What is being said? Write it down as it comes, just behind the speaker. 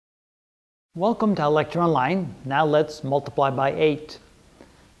Welcome to our lecture online. Now let's multiply by 8.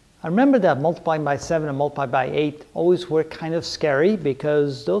 I remember that multiplying by 7 and multiplying by 8 always were kind of scary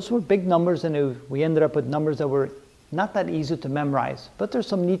because those were big numbers and we ended up with numbers that were not that easy to memorize. But there's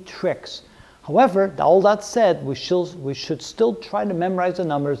some neat tricks. However, all that said, we should still try to memorize the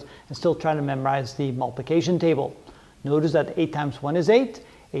numbers and still try to memorize the multiplication table. Notice that 8 times 1 is 8,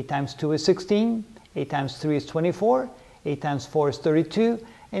 8 times 2 is 16, 8 times 3 is 24, 8 times 4 is 32,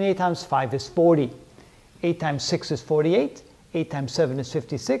 and 8 times 5 is 40. 8 times 6 is 48, 8 times 7 is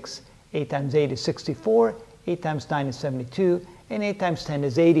 56, 8 times 8 is 64, 8 times 9 is 72, and 8 times 10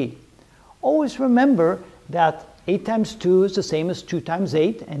 is 80. Always remember that 8 times 2 is the same as 2 times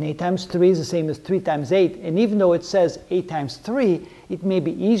 8, and 8 times 3 is the same as 3 times 8. And even though it says 8 times 3, it may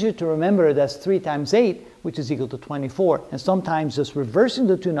be easier to remember that's 3 times 8, which is equal to 24. And sometimes just reversing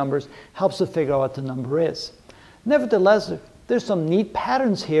the two numbers helps to figure out what the number is. Nevertheless, there's some neat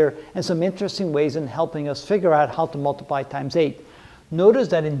patterns here and some interesting ways in helping us figure out how to multiply times 8. Notice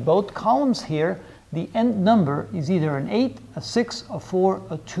that in both columns here, the end number is either an 8, a 6, a 4,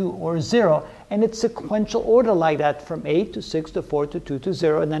 a 2, or a 0. And it's sequential order like that from 8 to 6 to 4 to 2 to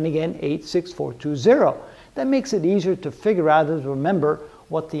 0. And then again 8, 6, 4, 2, 0. That makes it easier to figure out and remember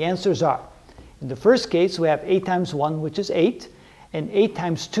what the answers are. In the first case, we have 8 times 1, which is 8. And 8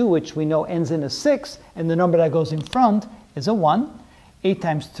 times 2, which we know ends in a 6. And the number that goes in front is a 1. 8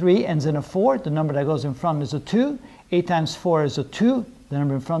 times 3 ends in a 4. The number that goes in front is a 2. 8 times 4 is a 2. The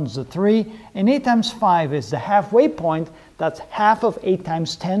number in front is a 3. And 8 times 5 is the halfway point. That's half of 8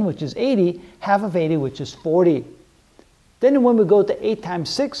 times 10, which is 80. Half of 80, which is 40. Then when we go to 8 times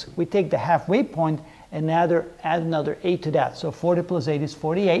 6, we take the halfway point and add another 8 to that. So 40 plus 8 is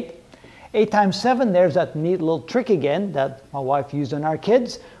 48. 8 times 7, there's that neat little trick again that my wife used on our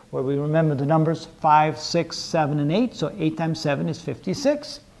kids, where we remember the numbers 5, 6, 7, and 8. So 8 times 7 is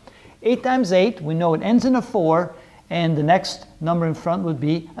 56. 8 times 8, we know it ends in a 4, and the next number in front would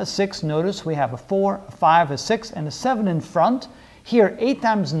be a 6. Notice we have a 4, a 5, a 6, and a 7 in front. Here, 8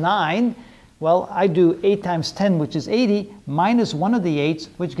 times 9, well, I do 8 times 10, which is 80, minus one of the 8s,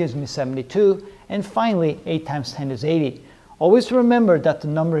 which gives me 72. And finally, 8 times 10 is 80. Always remember that the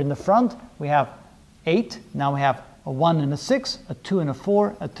number in the front, we have 8. Now we have a 1 and a 6, a 2 and a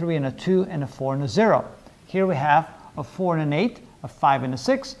 4, a 3 and a 2, and a 4 and a 0. Here we have a 4 and an 8, a 5 and a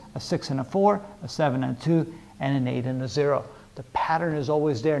 6, a 6 and a 4, a 7 and a 2, and an 8 and a 0. The pattern is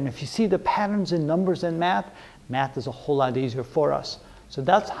always there. And if you see the patterns in numbers and math, math is a whole lot easier for us. So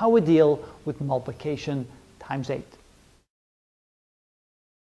that's how we deal with multiplication times 8.